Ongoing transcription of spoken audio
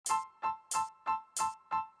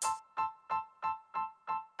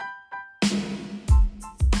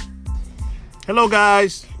Hello,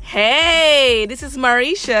 guys. Hey, this is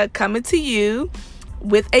Marisha coming to you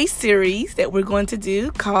with a series that we're going to do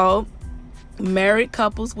called Married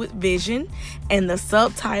Couples with Vision. And the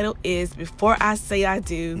subtitle is Before I Say I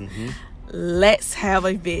Do, Let's Have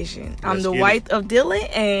a Vision. I'm the wife of Dylan,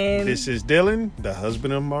 and This is Dylan, the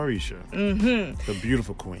husband of Marisha, the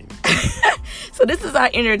beautiful queen. so this is our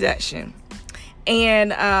introduction.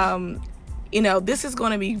 And, this is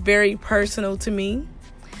going to be very personal to me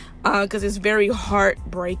because it's very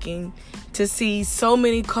heartbreaking to see so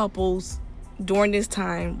many couples during this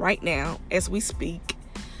time right now as we speak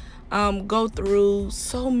go through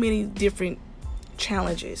so many different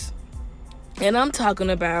challenges. And I'm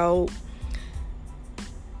talking about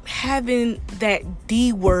having that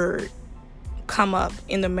D word come up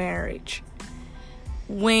in the marriage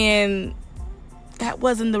when that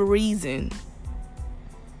wasn't the reason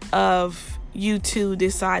of you two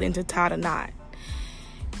deciding to tie the knot.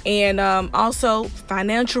 And also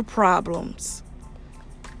financial problems.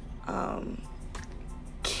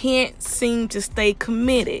 Can't seem to stay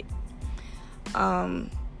committed.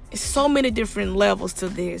 So many different levels to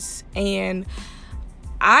this. And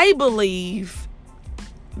I believe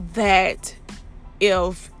that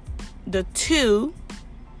if the two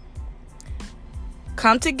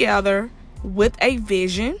come together with a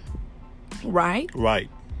vision, right? Right.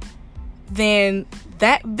 Then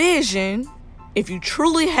that vision, if you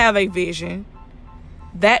truly have a vision,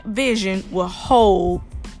 that vision will hold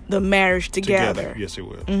the marriage together. Yes, it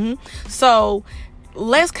will. So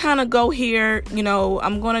let's kind of go here.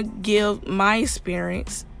 I'm going to give my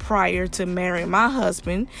experience prior to marrying my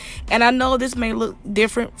husband. And I know this may look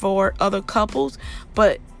different for other couples,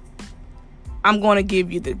 but I'm going to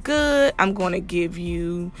give you the good. I'm going to give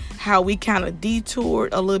you how we kind of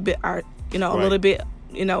detoured a little bit, a little bit,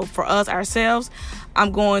 for us ourselves.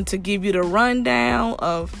 I'm going to give you the rundown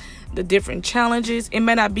of the different challenges. It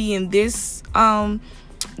may not be in this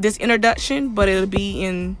introduction, but it'll be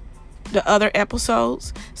in the other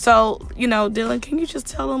episodes. So, Dylan, can you just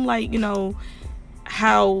tell them,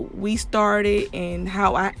 how we started and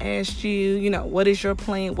how I asked you, what is your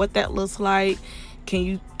plan, what that looks like? Can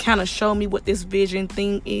you kind of show me what this vision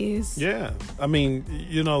thing is? Yeah. I mean,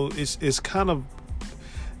 it's kind of,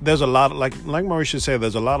 there's a lot, like Marisha said,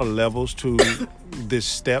 there's a lot of levels to this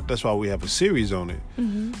step. That's why we have a series on it.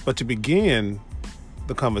 But to begin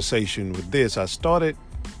the conversation with this, I started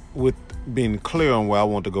with being clear on where I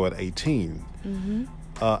want to go at 18.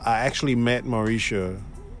 I actually met Marisha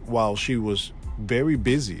while she was very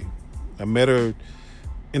busy. I met her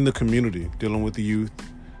in the community, dealing with the youth,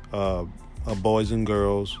 boys and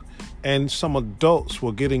girls, and some adults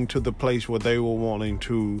were getting to the place where they were wanting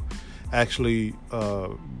to actually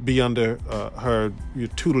be under her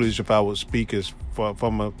tutelage, if I would speak, as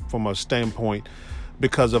from a standpoint,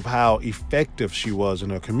 because of how effective she was in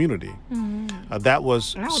her community. That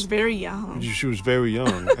was. And I was very young. She was very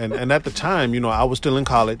young, and at the time, I was still in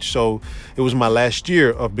college, so it was my last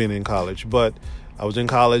year of being in college. But I was in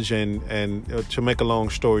college, and to make a long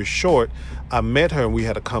story short, I met her and we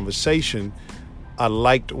had a conversation. I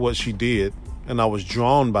liked what she did, and I was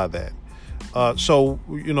drawn by that. So,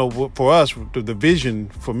 for us, the vision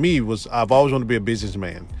for me was I've always wanted to be a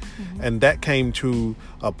businessman. And that came to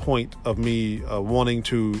a point of me wanting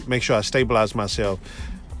to make sure I stabilize myself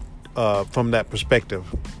from that perspective.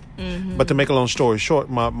 But to make a long story short,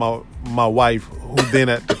 my wife, who then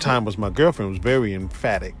at the time was my girlfriend, was very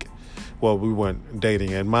emphatic. Well, we weren't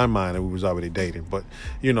dating. In my mind, we was already dating. But,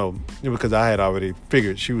 because I had already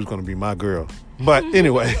figured she was going to be my girl. But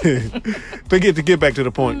anyway, to get back to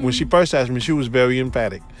the point, when she first asked me, she was very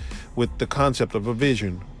emphatic with the concept of a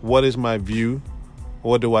vision. What is my view?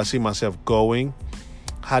 Where do I see myself going?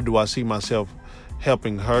 How do I see myself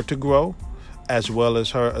helping her to grow, as well as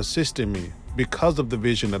her assisting me because of the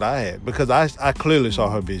vision that I had? Because I clearly saw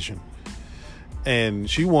her vision. And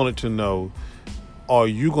she wanted to know, are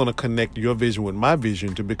you going to connect your vision with my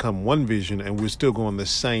vision to become one vision, and we're still going the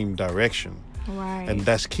same direction? Right. And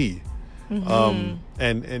that's key. And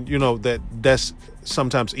that's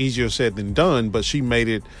sometimes easier said than done, but she made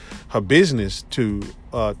it her business to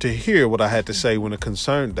hear what I had to say when it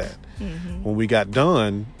concerned that. When we got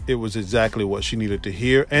done, it was exactly what she needed to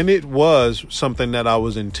hear, and it was something that I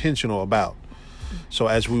was intentional about. So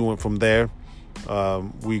as we went from there,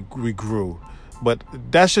 we grew. But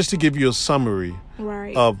that's just to give you a summary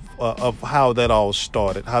of how that all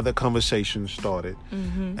started, how the conversation started.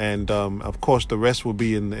 And of course, the rest will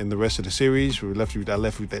be in the rest of the series. I left you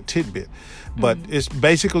with that tidbit. But it's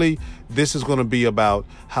basically, this is going to be about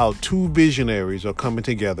how two visionaries are coming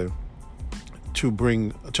together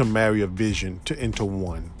to marry a vision into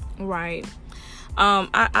one. Right.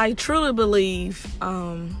 I truly believe,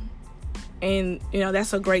 and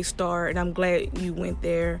that's a great start, and I'm glad you went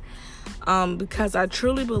there, because I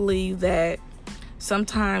truly believe that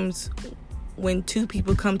sometimes when two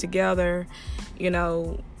people come together,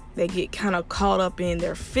 they get kind of caught up in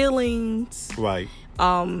their feelings. Right.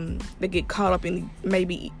 They get caught up in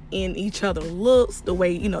maybe in each other's looks, the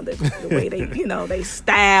way the way they they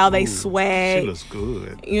style, they swag. She looks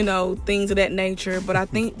good. Things of that nature. But I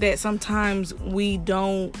think that sometimes we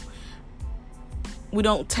don't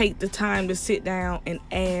take the time to sit down and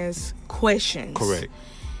ask questions. Correct.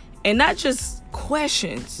 And not just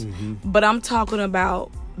questions, but I'm talking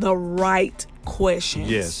about the right questions.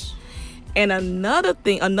 Yes. And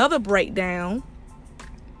another breakdown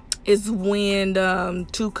is when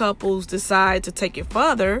two couples decide to take it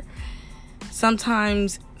further.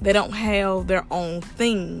 Sometimes they don't have their own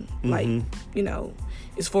thing, like,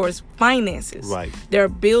 as far as finances. Right. They're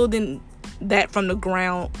building that from the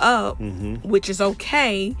ground up, which is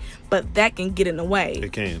okay, but that can get in the way.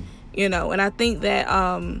 It can. And I think that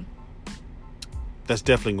that's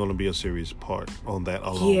definitely going to be a serious part on that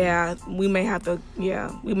alone. Yeah, we may have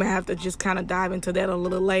to just kind of dive into that a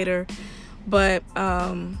little later. But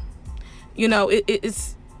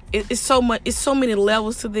it's so much. It's so many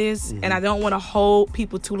levels to this, and I don't want to hold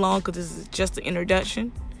people too long because this is just an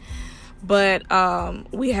introduction. But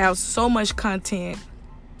we have so much content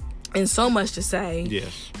and so much to say.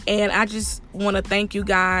 Yes. And I just want to thank you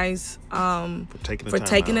guys for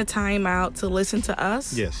taking the time out to listen to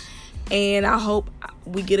us. Yes. And I hope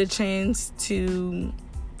we get a chance to,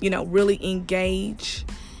 really engage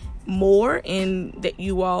more, and that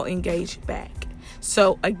you all engage back.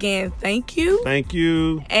 So, again, thank you. Thank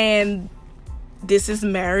you. And this is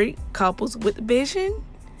Married Couples with Vision.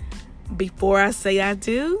 Before I say I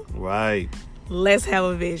do, right, let's have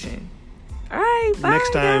a vision. All right, bye,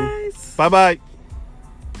 next time. Guys. Bye-bye.